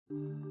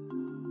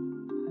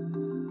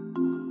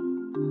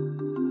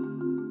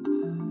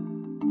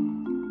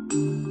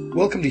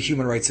Welcome to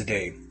Human Rights A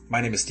Day.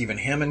 My name is Stephen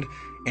Hammond,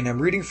 and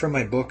I'm reading from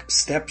my book,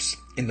 Steps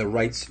in the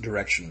Rights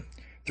Direction,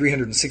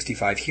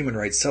 365 Human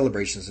Rights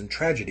Celebrations and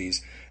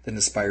Tragedies that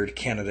Inspired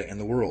Canada and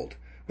the World,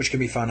 which can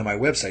be found on my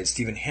website,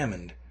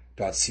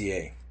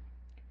 stephenhammond.ca.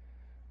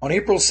 On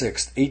April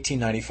 6,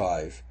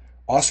 1895,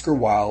 Oscar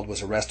Wilde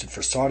was arrested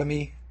for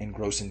sodomy and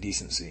gross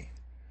indecency.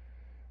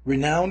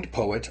 Renowned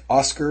poet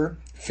Oscar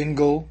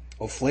Fingal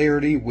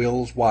O'Flaherty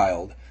Wills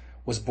Wilde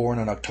was born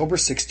on October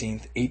 16,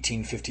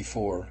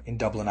 1854, in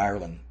Dublin,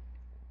 Ireland.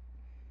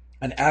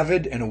 An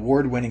avid and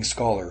award-winning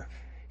scholar,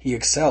 he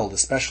excelled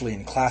especially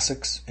in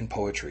classics and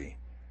poetry.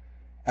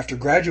 After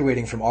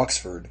graduating from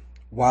Oxford,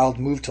 Wilde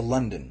moved to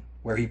London,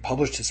 where he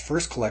published his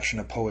first collection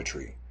of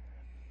poetry.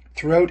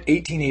 Throughout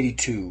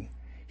 1882,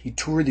 he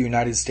toured the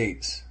United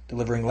States,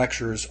 delivering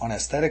lectures on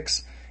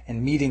aesthetics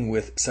and meeting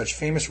with such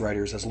famous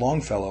writers as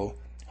Longfellow,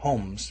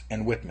 Holmes,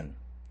 and Whitman.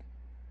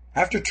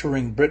 After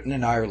touring Britain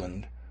and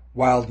Ireland,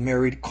 Wilde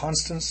married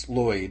Constance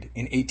Lloyd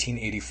in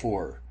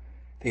 1884.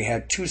 They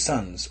had 2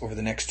 sons over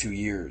the next 2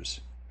 years.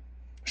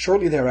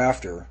 Shortly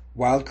thereafter,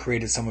 Wilde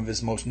created some of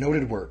his most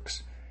noted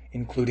works,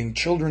 including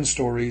children's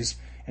stories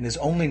and his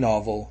only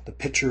novel, The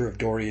Picture of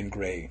Dorian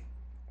Gray.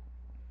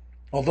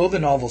 Although the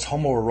novel's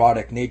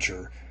homoerotic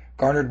nature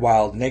garnered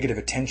Wilde negative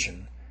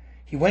attention,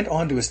 he went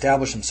on to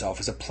establish himself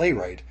as a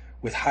playwright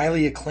with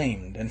highly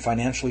acclaimed and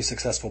financially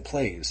successful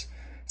plays,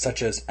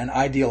 such as An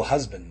Ideal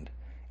Husband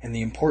and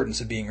The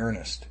Importance of Being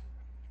Earnest.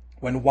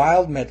 When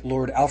Wilde met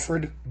Lord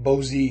Alfred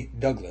Bosie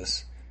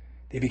Douglas,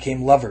 they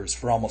became lovers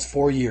for almost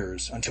 4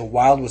 years until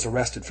Wilde was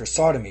arrested for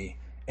sodomy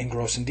and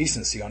gross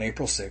indecency on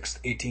April 6,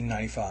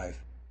 1895.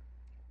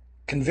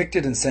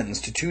 Convicted and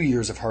sentenced to 2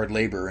 years of hard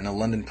labor in a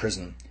London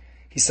prison,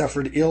 he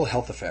suffered ill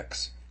health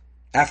effects.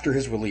 After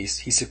his release,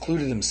 he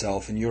secluded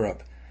himself in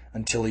Europe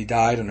until he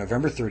died on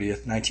November 30,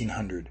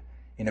 1900,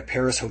 in a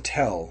Paris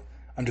hotel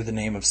under the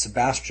name of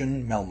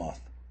Sebastian Melmoth.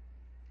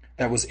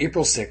 That was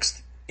April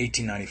 6,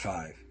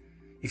 1895.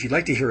 If you'd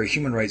like to hear a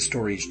human rights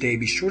story each day,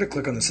 be sure to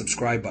click on the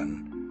subscribe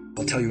button.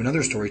 I'll tell you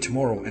another story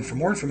tomorrow, and for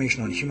more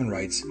information on human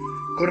rights,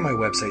 go to my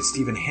website,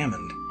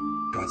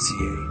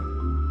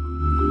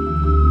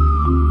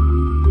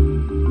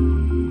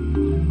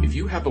 stephenhammond.ca. If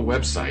you have a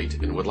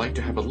website and would like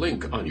to have a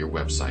link on your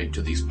website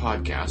to these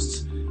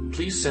podcasts,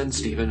 please send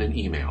Stephen an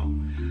email.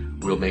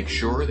 We'll make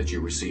sure that you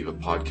receive a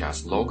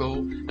podcast logo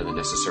and the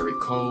necessary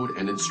code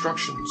and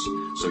instructions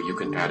so you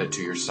can add it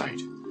to your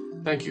site.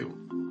 Thank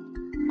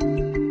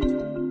you.